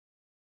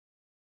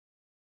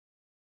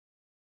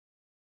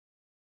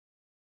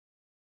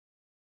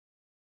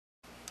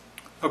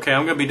Okay,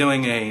 I'm going to be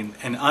doing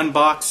an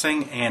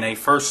unboxing and a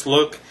first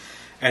look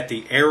at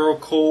the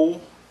Aerocool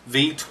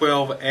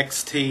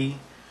V12XT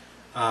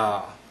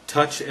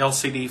Touch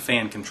LCD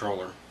fan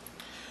controller.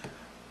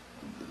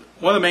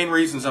 One of the main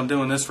reasons I'm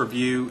doing this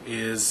review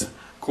is,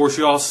 of course,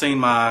 you all seen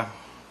my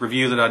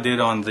review that I did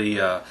on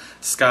the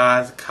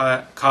Sky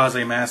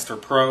Kaze Master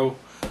Pro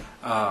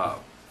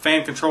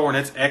fan controller, and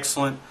it's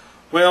excellent.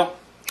 Well,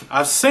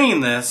 I've seen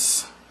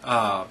this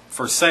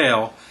for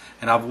sale,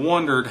 and I've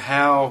wondered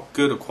how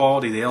good a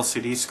quality the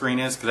LCD screen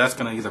is, because that's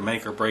going to either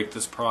make or break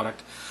this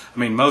product. I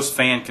mean, most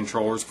fan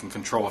controllers can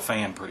control a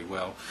fan pretty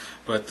well,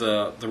 but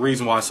the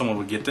reason why someone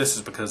would get this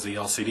is because of the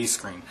LCD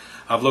screen.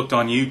 I've looked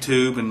on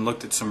YouTube and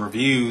looked at some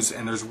reviews,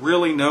 and there's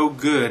really no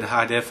good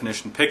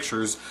high-definition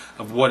pictures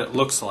of what it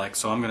looks like,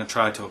 so I'm going to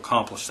try to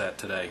accomplish that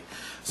today.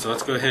 So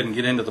let's go ahead and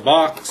get into the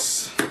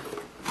box,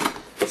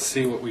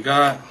 see what we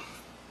got.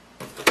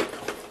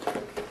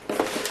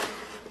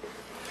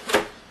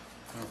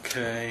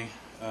 Okay,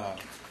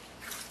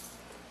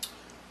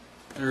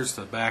 there's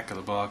the back of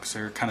the box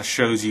there. It kind of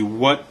shows you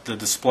what the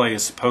display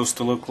is supposed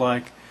to look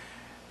like.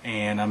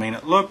 And I mean,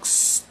 it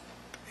looks,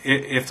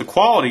 if the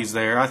quality's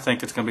there, I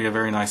think it's going to be a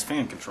very nice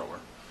fan controller.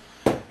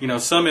 You know,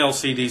 some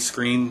LCD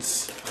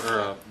screens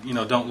are,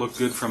 don't look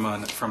good from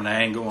an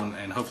angle,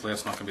 and hopefully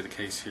that's not going to be the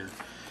case here.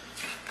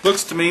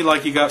 Looks to me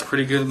like you got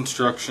pretty good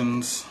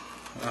instructions.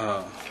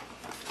 I've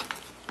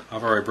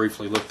already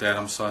briefly looked at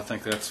them, so I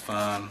think that's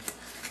fine.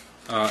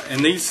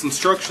 And these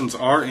instructions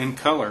are in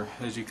color,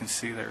 as you can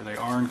see there. They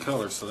are in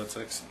color, so that's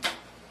excellent.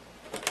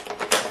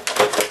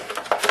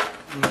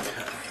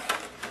 Okay.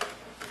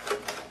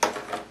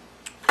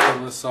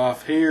 Pull this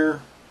off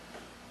here.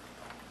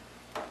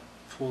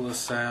 Pull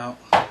this out.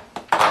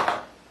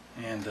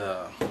 And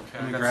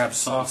let me grab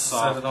something to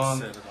set it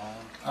on.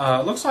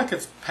 It looks like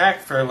it's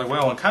packed fairly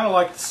well, and kind of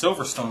like the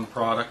Silverstone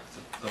product,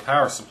 the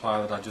power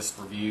supply that I just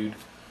reviewed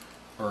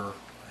or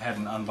had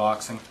an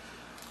unboxing.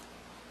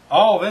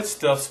 All of its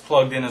stuff's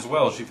plugged in as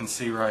well, as you can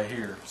see right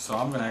here. So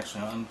I'm going to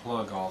actually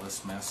unplug all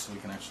this mess so we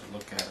can actually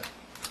look at it.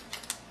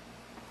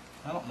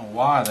 I don't know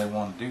why they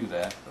want to do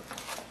that, but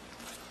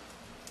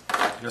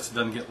I guess it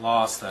doesn't get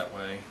lost that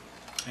way.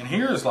 And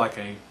here is like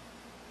a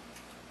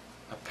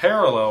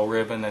parallel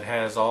ribbon that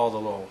has all the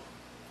little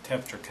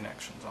temperature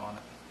connections on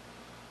it.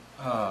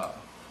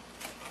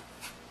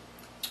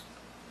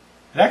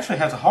 It actually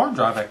has a hard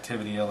drive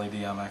activity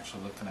LED I'm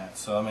actually looking at.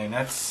 So I mean,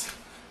 that's,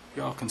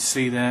 y'all can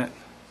see that.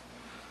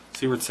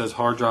 See where it says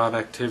hard drive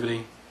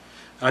activity?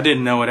 I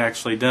didn't know it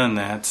actually done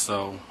that,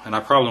 so, and I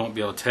probably won't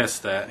be able to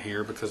test that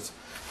here because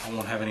I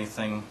won't have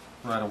anything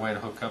right away to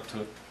hook up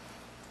to it.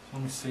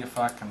 Let me see if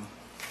I can.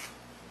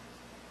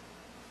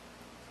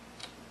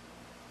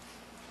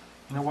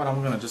 You know what,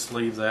 I'm going to just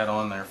leave that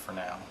on there for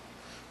now,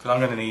 because I'm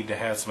going to need to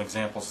have some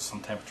examples of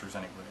some temperatures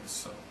anyways.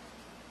 So,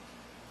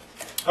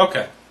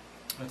 okay,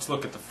 let's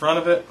look at the front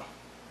of it,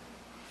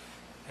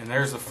 and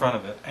there's the front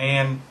of it,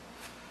 and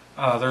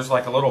there's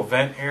like a little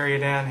vent area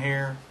down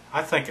here.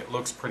 I think it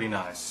looks pretty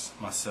nice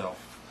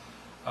myself.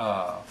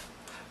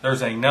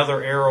 There's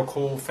another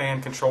Aerocool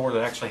fan controller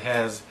that actually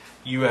has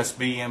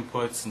USB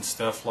inputs and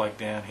stuff like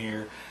down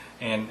here.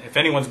 And if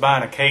anyone's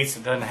buying a case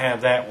that doesn't have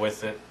that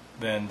with it,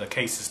 then the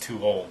case is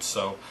too old.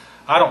 So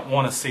I don't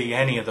want to see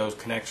any of those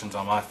connections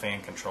on my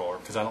fan controller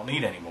because I don't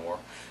need any more.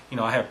 You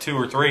know, I have 2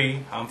 or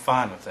 3. I'm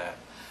fine with that.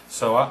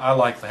 So I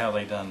like how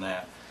they done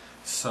that.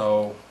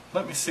 So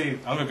let me see.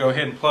 I'm going to go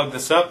ahead and plug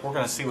this up. We're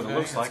going to see what it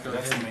looks like.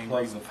 That's the main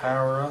reason. The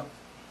power up.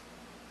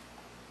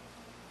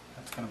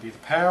 That's going to be the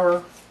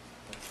power.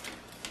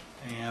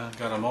 And I've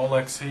got a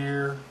Molex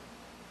here.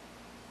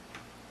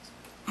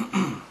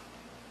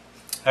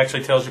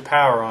 Actually tells you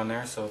power on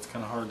there, so it's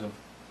kind of hard to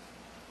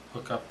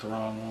hook up the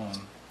wrong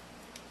one.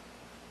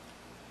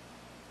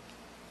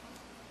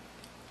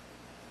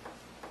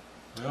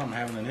 Well, I'm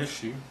having an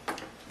issue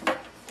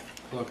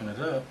plugging it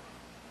up.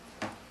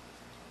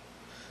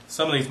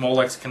 Some of these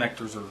Molex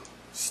connectors are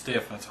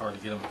stiff and it's hard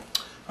to get them.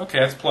 Okay,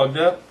 that's plugged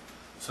up.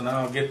 So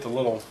now I'll get the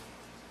little,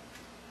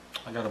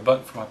 I got a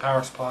button for my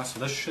power supply, so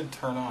this should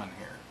turn on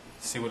here.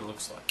 Let's see what it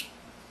looks like.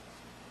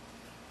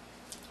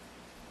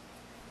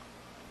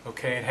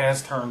 Okay, it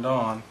has turned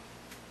on.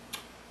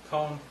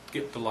 Colin,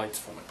 get the lights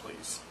for me,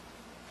 please.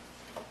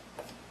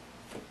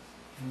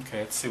 Okay,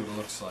 let's see what it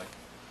looks like.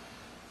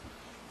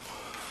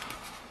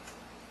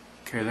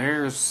 Okay,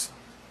 there's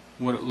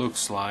what it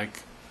looks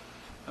like.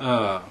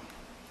 If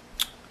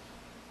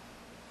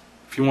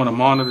you want to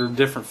monitor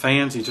different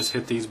fans, you just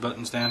hit these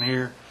buttons down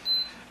here.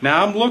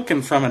 Now I'm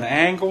looking from an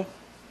angle,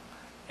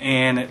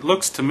 and it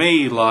looks to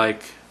me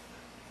like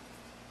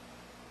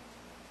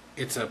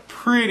it's a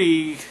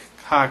pretty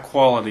high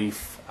quality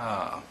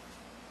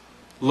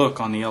look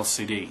on the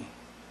LCD,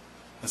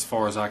 as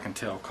far as I can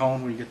tell.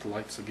 Colin, will you get the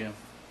lights again?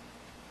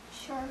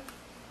 Sure.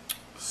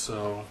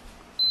 So,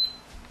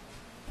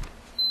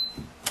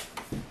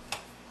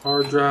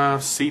 hard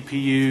drive,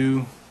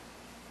 CPU.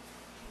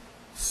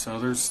 So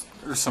there's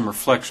some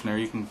reflection there.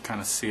 You can kind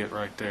of see it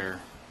right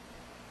there.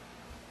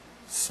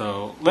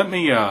 So let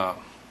me get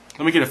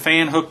a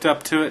fan hooked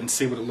up to it and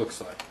see what it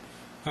looks like.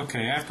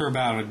 Okay, after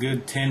about a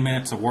good 10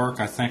 minutes of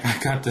work, I think I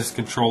got this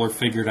controller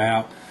figured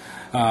out.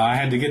 I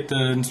had to get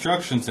the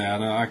instructions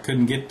out. I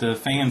couldn't get the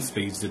fan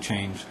speeds to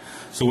change.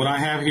 So what I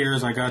have here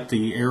is I got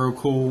the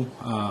Aerocool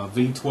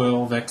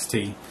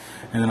V12XT,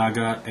 and then I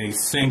got a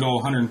single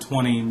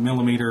 120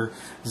 millimeter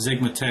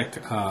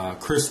Sigmatech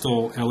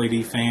crystal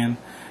LED fan.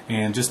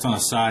 And just on a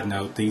side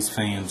note, these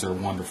fans are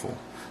wonderful.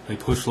 They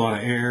push a lot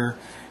of air,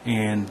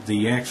 and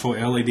the actual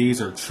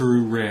LEDs are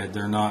true red.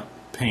 They're not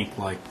pink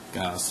like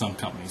some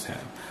companies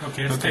have.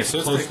 Okay, so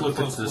let's take a look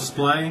at the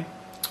display.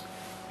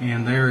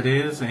 And there it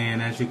is,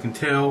 and as you can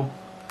tell,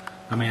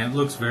 I mean, it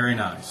looks very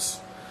nice.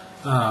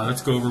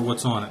 Let's go over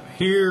what's on it.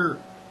 Here,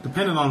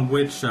 depending on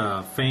which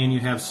fan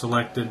you have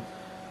selected,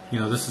 you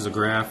know, this is a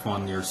graph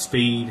on your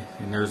speed,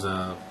 and there's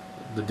the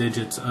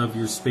digits of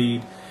your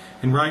speed.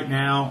 And right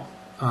now,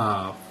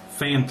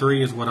 fan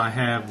 3 is what I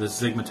have the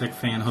Sigmatech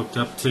fan hooked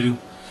up to.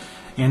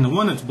 And the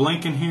one that's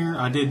blinking here,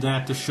 I did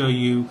that to show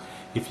you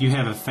if you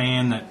have a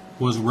fan that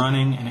was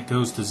running and it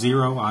goes to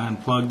 0, I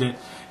unplugged it,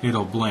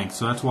 it'll blink.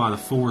 So that's why the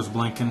 4 is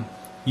blinking.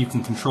 You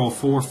can control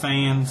 4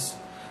 fans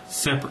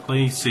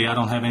separately. See, I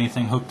don't have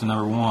anything hooked to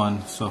number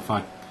 1, so if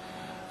I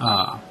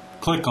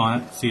click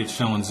on it, see it's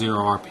showing 0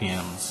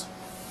 RPMs.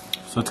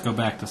 So let's go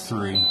back to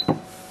 3.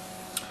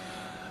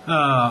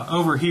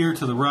 Over here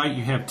to the right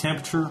you have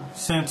temperature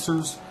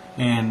sensors,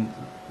 and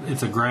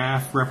it's a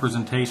graph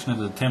representation of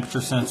the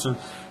temperature sensor,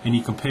 and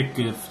you can pick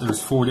if there's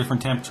 4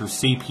 different temperatures: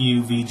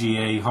 CPU,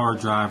 VGA,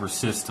 hard drive, or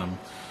system.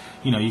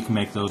 You know, you can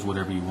make those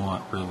whatever you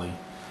want, really.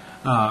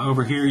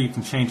 Over here you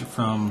can change it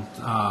from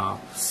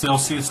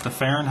Celsius to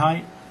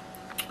Fahrenheit,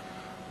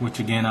 which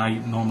again, I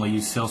normally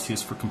use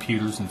Celsius for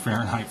computers and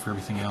Fahrenheit for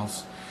everything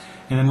else.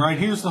 And then right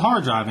here's the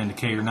hard drive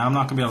indicator. Now I'm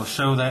not going to be able to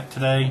show that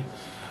today,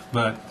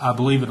 but I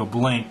believe it'll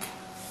blink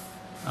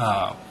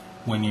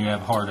when you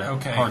have hard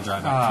drive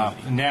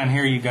activity. And down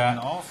here you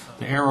got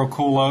the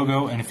Aerocool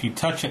logo, and if you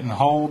touch it and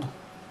hold,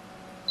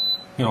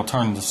 it'll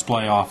turn the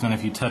display off. And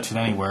if you touch it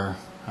anywhere,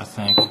 I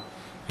think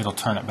it'll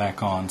turn it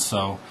back on.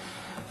 So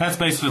that's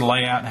basically the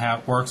layout and how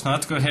it works. Now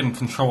let's go ahead and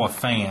control a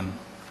fan.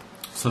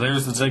 So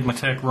there's the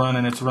Sigmatech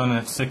running. It's running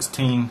at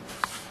 1600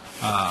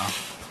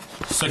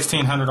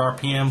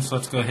 RPM. So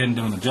let's go ahead and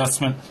do an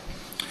adjustment.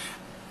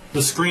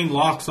 The screen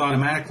locks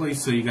automatically,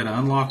 so you got to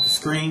unlock the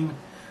screen.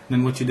 And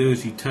then what you do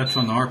is you touch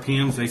on the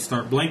RPMs, they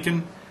start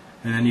blinking,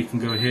 and then you can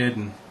go ahead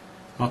and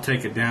I'll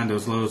take it down to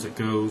as low as it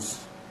goes,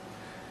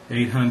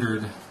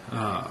 800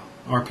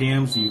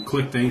 RPMs. You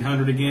click the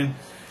 800 again,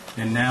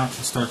 and now it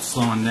starts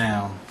slowing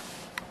down.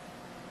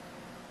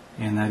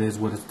 And that is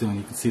what it's doing.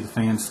 You can see the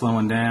fan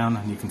slowing down,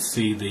 and you can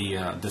see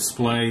the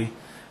display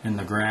and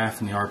the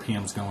graph and the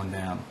RPMs going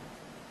down.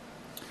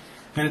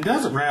 And it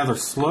does it rather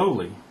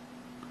slowly.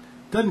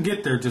 It doesn't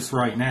get there just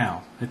right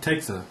now. It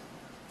takes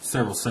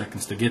several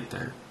seconds to get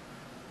there.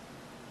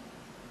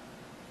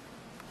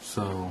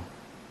 So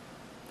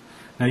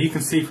now you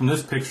can see from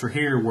this picture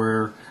here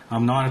where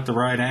I'm not at the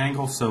right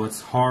angle, so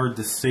it's hard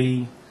to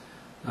see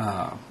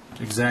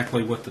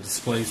exactly what the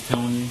display is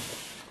telling you.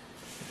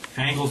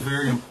 Angle is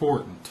very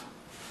important.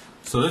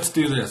 So let's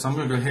do this. I'm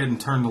going to go ahead and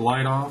turn the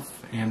light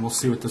off, and we'll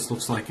see what this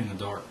looks like in the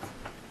dark.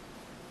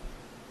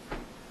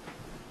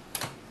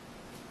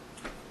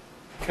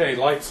 Okay,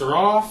 lights are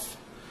off.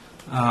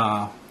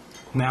 Now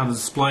the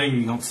display,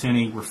 you don't see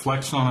any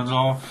reflection on it at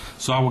all.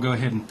 So I will go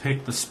ahead and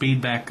pick the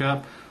speed back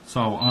up. So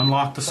I will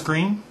unlock the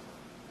screen.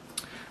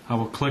 I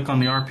will click on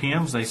the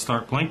RPMs. They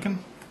start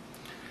blinking.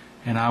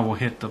 And I will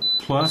hit the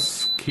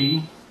plus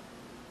key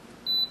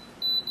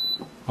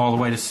all the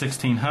way to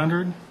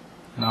 1600.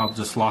 And I'll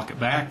just lock it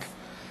back.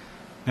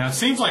 Now it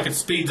seems like it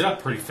speeds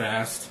up pretty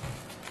fast.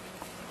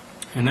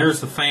 And there's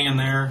the fan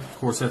there. Of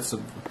course, that's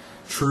a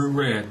true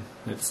red.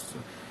 It's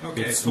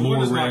so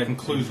more red. My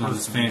conclusion of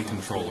this fan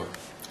controller?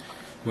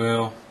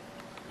 Well,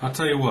 I'll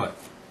tell you what.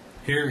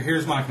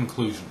 Here's my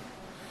conclusion.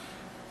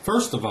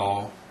 First of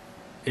all,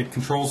 it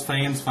controls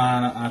fans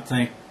fine. I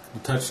think the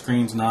touch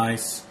screen's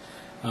nice.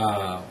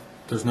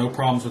 There's no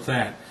problems with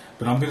that.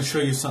 But I'm going to show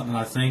you something that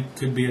I think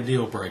could be a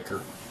deal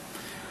breaker.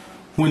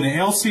 When the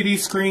LCD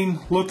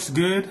screen looks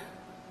good,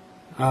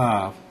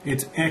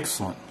 it's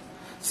excellent.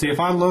 See, if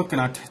I look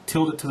and I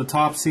tilt it to the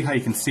top, see how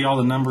you can see all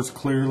the numbers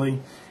clearly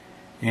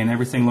and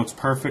everything looks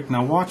perfect.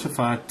 Now watch if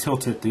I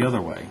tilt it the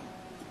other way.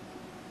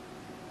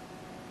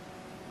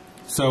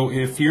 So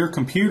if your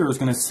computer is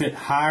going to sit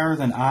higher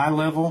than eye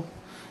level,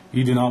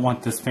 you do not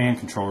want this fan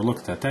controller.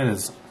 Look at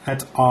that.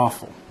 That's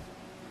awful.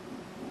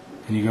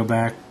 And you go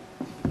back.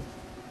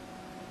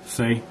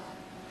 See?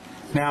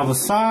 Now the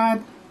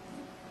side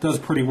does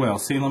pretty well.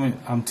 See,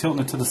 I'm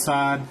tilting it to the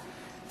side.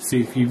 See,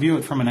 if you view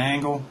it from an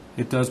angle,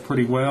 it does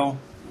pretty well.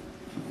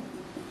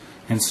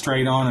 And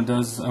straight on, it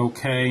does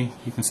okay.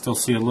 You can still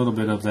see a little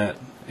bit of that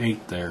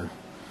 8 there.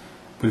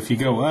 But if you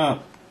go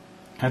up,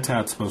 that's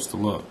how it's supposed to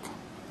look.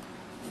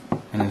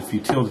 And if you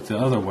tilt it the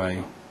other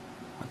way,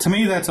 to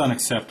me that's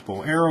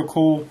unacceptable.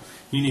 Aerocool,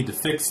 you need to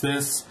fix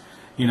this.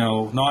 You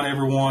know, no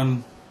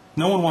one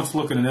wants to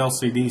look at an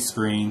LCD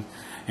screen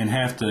and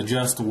have to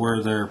adjust to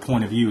where their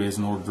point of view is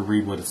in order to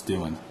read what it's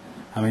doing.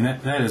 I mean,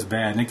 that is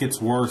bad, and it gets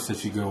worse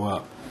as you go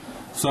up.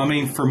 So, I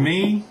mean, for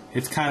me,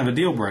 it's kind of a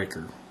deal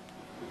breaker.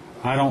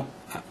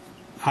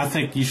 I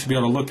think you should be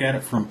able to look at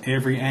it from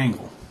every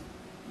angle.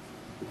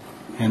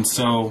 And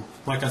so,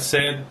 like I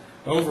said,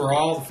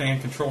 overall, the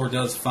fan controller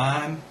does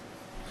fine.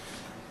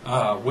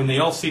 When the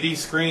LCD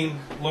screen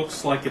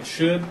looks like it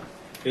should,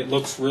 it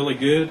looks really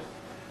good.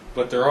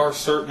 But there are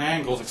certain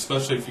angles,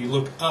 especially if you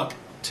look up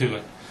to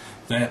it,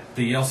 that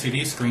the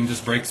LCD screen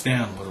just breaks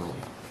down, literally.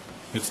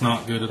 It's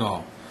not good at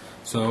all.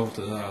 So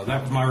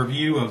that was my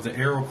review of the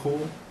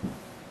Aerocool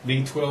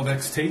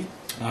V12XT.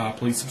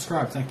 Please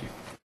subscribe. Thank you.